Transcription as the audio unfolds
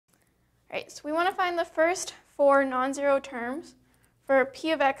All right, so we want to find the first 4 non-zero terms for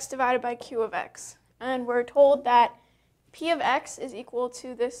p of x divided by q of x. And we're told that p of x is equal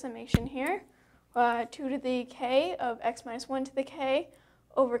to this summation here, 2 to the k of x minus 1 to the k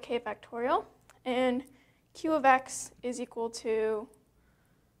over k factorial. And q of x is equal to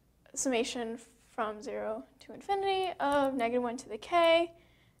summation from 0 to infinity of negative 1 to the k,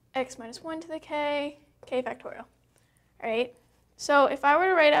 x minus 1 to the k, k factorial. All right, so if I were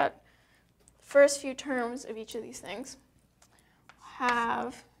to write out the first few terms of each of these things,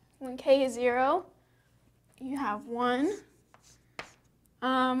 have when k is 0, you have 1.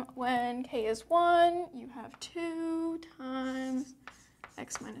 When k is 1, you have 2 times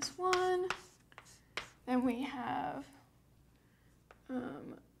x minus 1. Then we have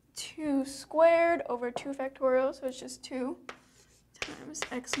 2 squared over 2 factorial, so it's just 2 times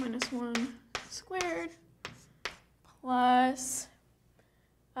x minus 1 squared plus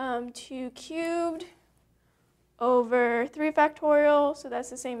 2 cubed over 3 factorial, so that's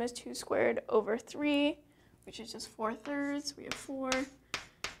the same as 2 squared over 3, which is just 4/3. We have 4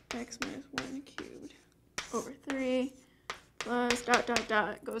 x minus 1 cubed over 3 plus dot, dot,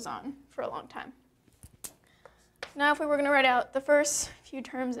 dot, goes on for a long time. Now if we were going to write out the first few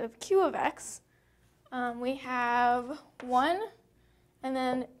terms of q of x, we have 1, and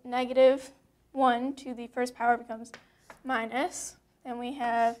then negative 1 to the first power becomes minus. Then we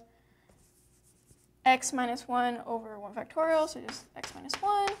have x minus 1 over 1 factorial, so just x minus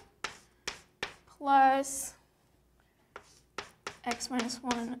 1, plus x minus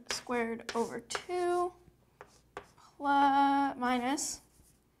 1 squared over 2, plus minus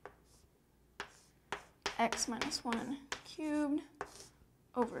x minus 1 cubed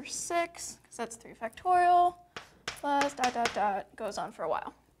over 6, because that's 3 factorial, plus dot, dot, dot, goes on for a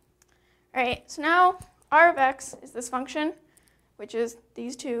while. All right, so now r of x is this function, which is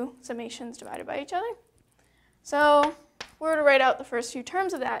these two summations divided by each other. So if we were to write out the first few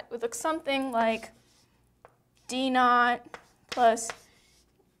terms of that, it would look something like d naught plus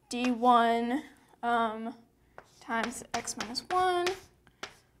d1 times x minus 1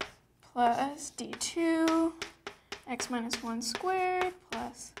 plus d2 x minus 1 squared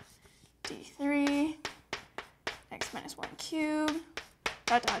plus d3 x minus 1 cubed,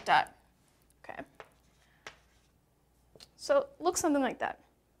 dot, dot, dot. Okay. So it looks something like that.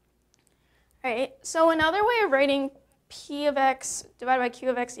 All right, so another way of writing p of x divided by q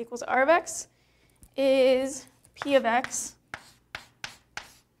of x equals r of x is p of x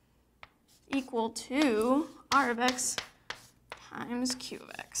equal to r of x times q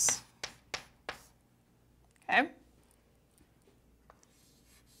of x. Okay?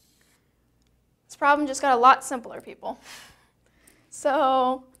 This problem just got a lot simpler, people.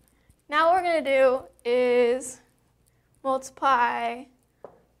 So now what we're going to do is multiply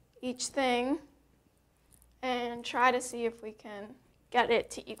each thing and try to see if we can get it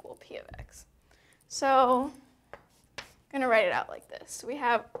to equal p of x. So I'm going to write it out like this. So we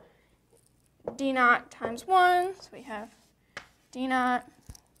have d naught times 1, so we have d naught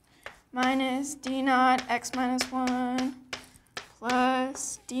minus d naught x minus 1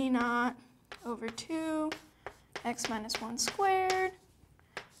 plus d naught over 2 x minus 1 squared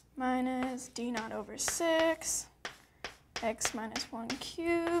minus d naught over 6 x minus 1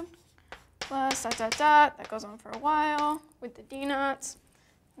 cubed plus dot, dot, dot. That goes on for a while with the d naughts.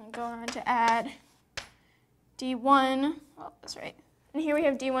 And go on to add d1. Oh, that's right. And here we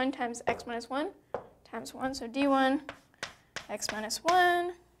have d1 times x minus 1 times 1. So d1 x minus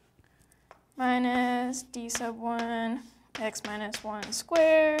 1 minus d sub 1 x minus 1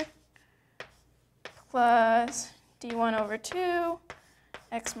 squared plus d1 over 2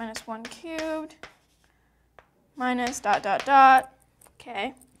 x minus 1 cubed minus dot, dot, dot,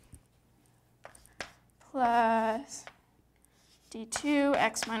 okay, plus d2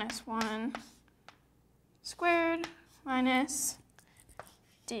 x minus 1 squared minus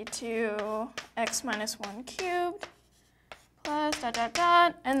d2 x minus 1 cubed plus dot, dot,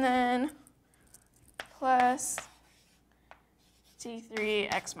 dot, and then plus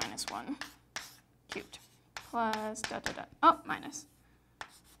d3 x minus 1 cubed plus dot, dot, dot, oh, minus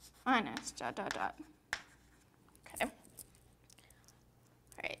dot, dot, dot. Okay. All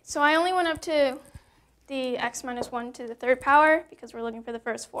right, so I only went up to the x minus 1 to the third power because we're looking for the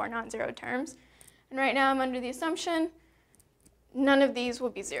first 4 non-zero terms. And right now I'm under the assumption none of these will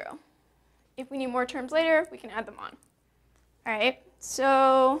be 0. If we need more terms later, we can add them on. All right,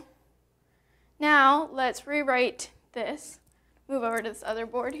 so now let's rewrite this. Move over to this other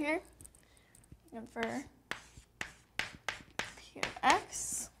board here. And for p of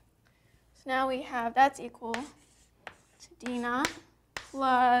x. So now we have that's equal to d naught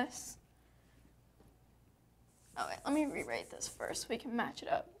plus Okay, let me rewrite this first so we can match it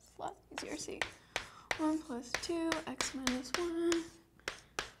up. It's a lot easier to see. 1 plus 2x minus 1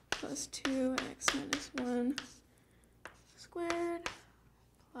 plus 2x minus 1 squared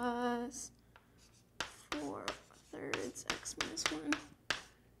plus 4/3 x minus 1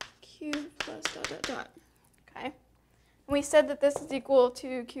 cubed plus dot dot dot. Okay. And we said that this is equal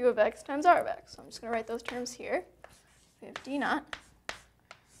to q of x times r of x. So I'm just going to write those terms here. We have d naught.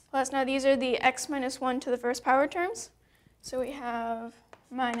 Plus, now these are the x minus 1 to the first power terms. So we have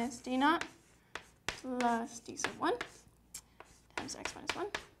minus d naught plus d sub 1 times x minus 1.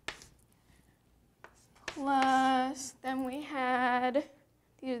 Plus, then we had,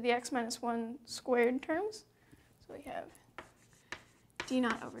 these are the x minus 1 squared terms. So we have d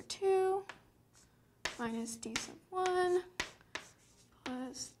naught over 2 minus d sub 1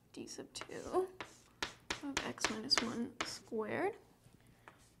 plus d sub 2 of x minus 1 squared.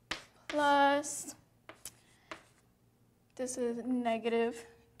 Plus, this is negative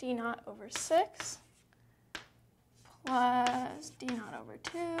d naught over 6 plus d naught over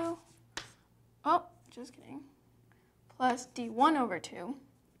 2. Oh, just kidding. Plus d1 over 2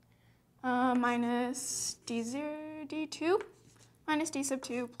 minus d2 minus d sub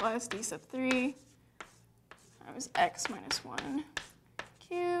 2 plus d sub 3 times x minus 1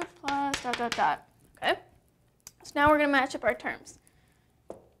 cubed plus dot dot dot. Okay? So now we're going to match up our terms.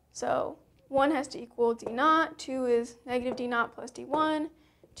 So 1 has to equal d naught, 2 is negative d naught plus d1,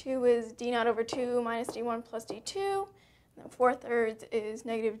 2 is d naught over 2 minus d1 plus d2, and then 4/3 is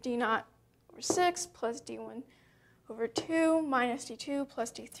negative d naught over 6 plus d1 over 2 minus d2 plus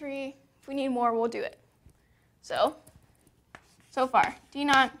d3. If we need more, we'll do it. So far, d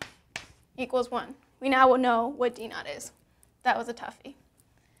naught equals 1. We now will know what d naught is. That was a toughie.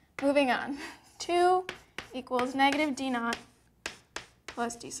 Moving on. 2 equals negative d naught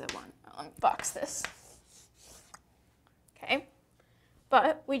plus d sub 1. Let me box this. Okay.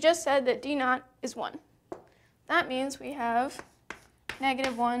 But we just said that d naught is 1. That means we have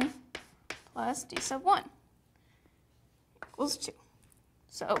negative 1 plus d sub 1 equals 2.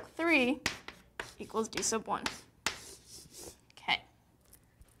 So 3 equals d sub 1. Okay.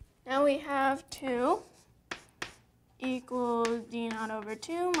 Now we have 2 equals d naught over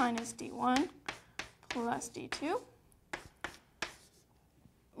 2 minus d1 plus d2.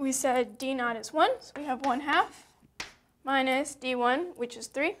 We said d naught is 1, so we have 1/2 minus d1, which is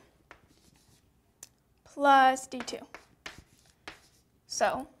 3, plus d2.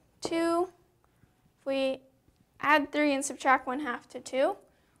 So 2, if we add 3 and subtract 1/2 to 2,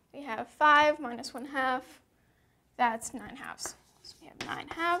 we have 5 minus 1/2, that's 9/2. So we have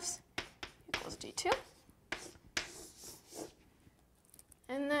 9/2 equals d2.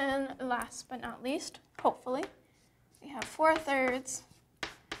 And then last but not least, hopefully, we have 4/3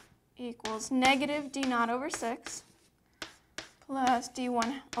 equals negative d naught over 6 plus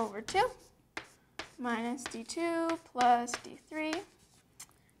d1 over 2 minus d2 plus d3.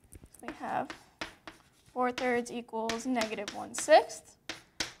 So we have 4/3 equals negative 1/6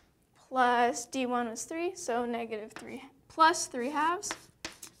 plus d1 was 3, so negative 3 plus 3/2,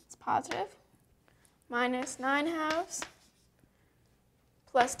 it's positive, minus 9/2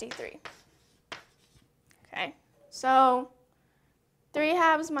 plus d3. Okay, so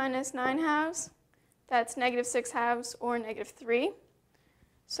 3/2 minus 9/2, that's negative 6/2 or negative 3.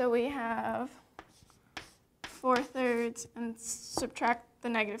 So we have 4/3 and subtract the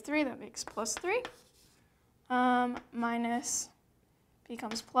negative 3, that makes plus 3. Minus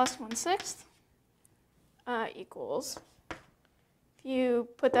becomes plus 1/6 equals, if you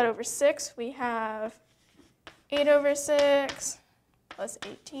put that over 6, we have 8 over 6 plus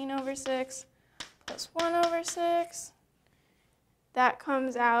 18 over 6 plus 1 over 6. That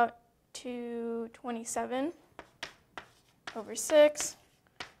comes out to 27 over 6,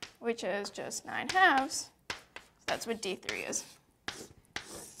 which is just 9/2. So that's what D3 is.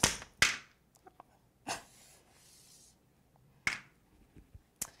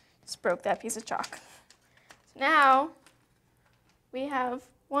 Just broke that piece of chalk. So now we have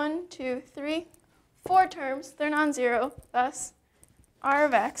 1, 2, 3, 4 terms. They're non-zero, thus R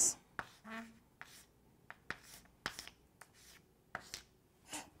of x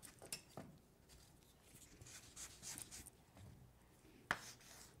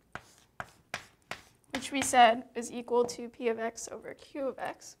which we said is equal to P of x over Q of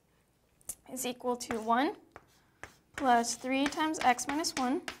x is equal to 1 plus 3 times x minus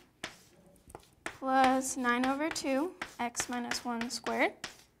 1 plus 9 over 2 x minus 1 squared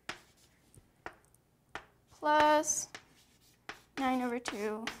plus 9 over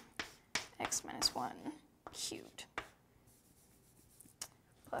 2 x minus 1 cubed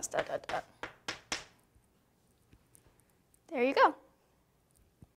plus dot dot dot. There you go.